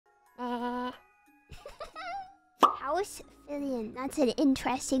Phillian. That's an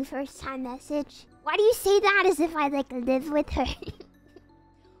interesting first-time message. Why do you say that as if I like live with her?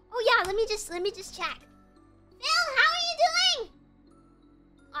 Oh yeah, let me just check. Phil, how are you doing?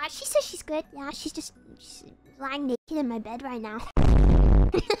 She says she's good. Yeah, she's lying naked in my bed right now.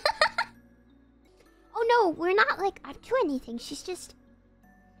 Oh no, we're not like up to anything.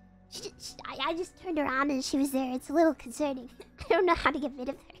 I just turned around and she was there. It's a little concerning. I don't know how to get rid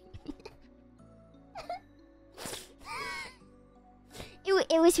of her.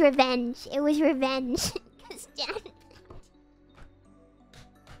 It was revenge. It was revenge.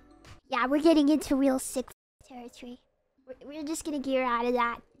 Yeah, we're getting into real sick territory. We're just gonna gear out of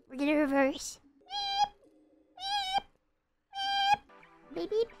that. We're gonna reverse.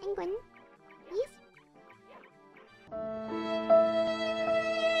 Baby penguin, please.